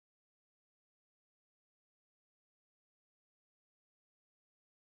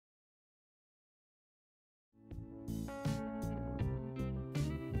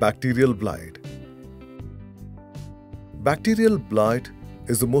Bacterial Blight. Bacterial blight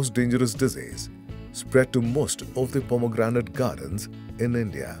is the most dangerous disease spread to most of the pomegranate gardens in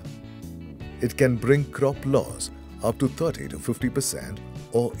India. It can bring crop loss up to 30 to 50%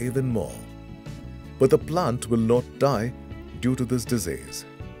 or even more. But the plant will not die due to this disease.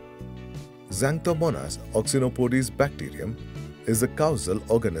 Xanthomonas oxynopodes bacterium is a causal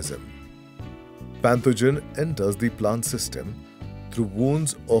organism. Pathogen enters the plant system through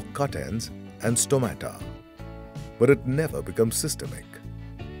wounds or cut-ends and stomata, but it never becomes systemic.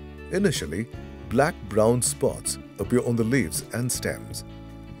 Initially, black-brown spots appear on the leaves and stems.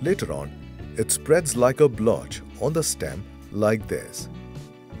 Later on, it spreads like a blotch on the stem like this.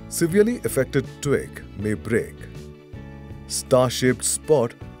 Severely affected twig may break. Star-shaped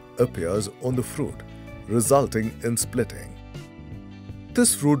spot appears on the fruit, resulting in splitting.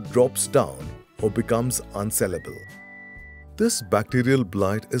 This fruit drops down or becomes unsellable. This bacterial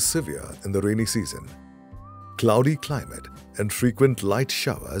blight is severe in the rainy season. Cloudy climate and frequent light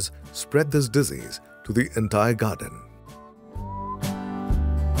showers spread this disease to the entire garden.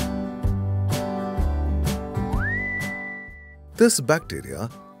 This bacteria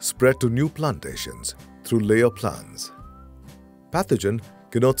spread to new plantations through layer plants. Pathogen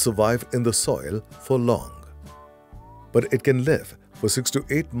cannot survive in the soil for long, but it can live for 6 to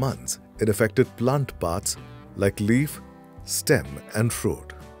 8 months in affected plant parts like leaf, stem and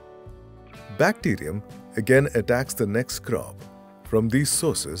fruit. Bacterium again attacks the next crop from these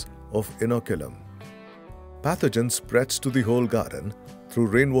sources of inoculum. Pathogen spreads to the whole garden through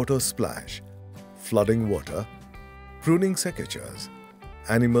rainwater splash, flooding water, pruning secateurs,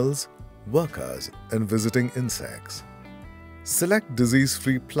 animals, workers and visiting insects. Select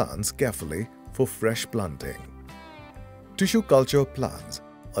disease-free plants carefully for fresh planting. Tissue culture plants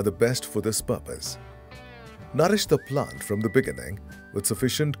are the best for this purpose. Nourish the plant from the beginning with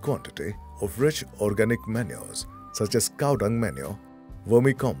sufficient quantity of rich organic manures such as cow dung manure,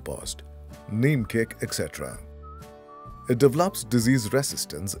 vermicompost, neem cake, etc. It develops disease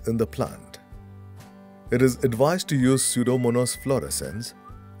resistance in the plant. It is advised to use Pseudomonas fluorescens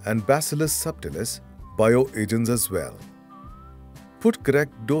and Bacillus subtilis bioagents as well. Put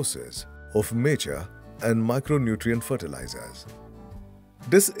correct doses of major and micronutrient fertilizers.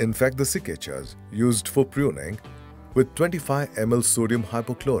 Disinfect the secateurs used for pruning with 25 ml sodium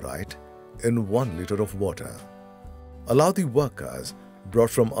hypochlorite in 1 liter of water. Allow the workers brought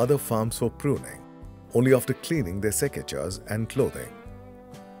from other farms for pruning only after cleaning their secateurs and clothing.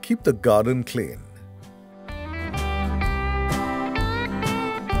 Keep the garden clean.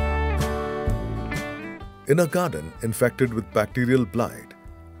 In a garden infected with bacterial blight,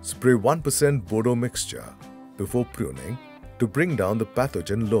 spray 1% Bordeaux mixture before pruning to bring down the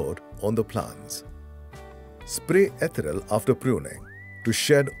pathogen load on the plants. Spray ethyl after pruning to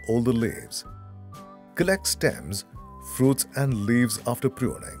shed all the leaves. Collect stems, fruits and leaves after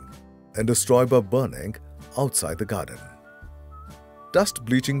pruning and destroy by burning outside the garden. Dust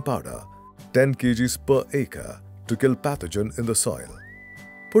bleaching powder 10 kg per acre to kill pathogen in the soil.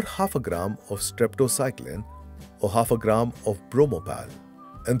 Put half a gram of streptocycline or half a gram of Bromopal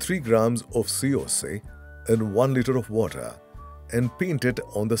and 3 grams of COC in 1 liter of water and paint it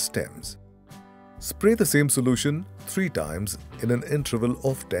on the stems. Spray the same solution 3 times in an interval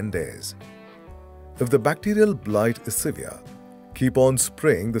of 10 days. If the bacterial blight is severe, keep on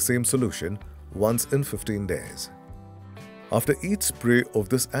spraying the same solution once in 15 days. After each spray of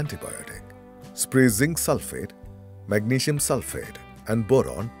this antibiotic, spray zinc sulfate, magnesium sulfate and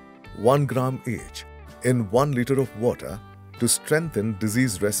boron 1 gram each in 1 liter of water to strengthen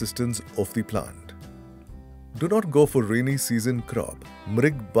disease resistance of the plant. Do not go for rainy season crop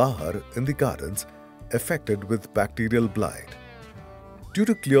Mrig Bahar in the gardens affected with bacterial blight. Due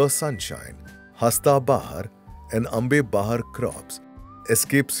to clear sunshine, Hasta Bahar and Ambe Bahar crops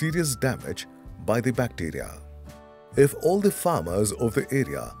escape serious damage by the bacteria. If all the farmers of the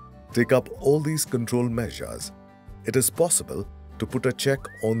area take up all these control measures, it is possible to put a check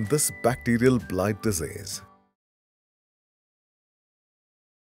on this bacterial blight disease.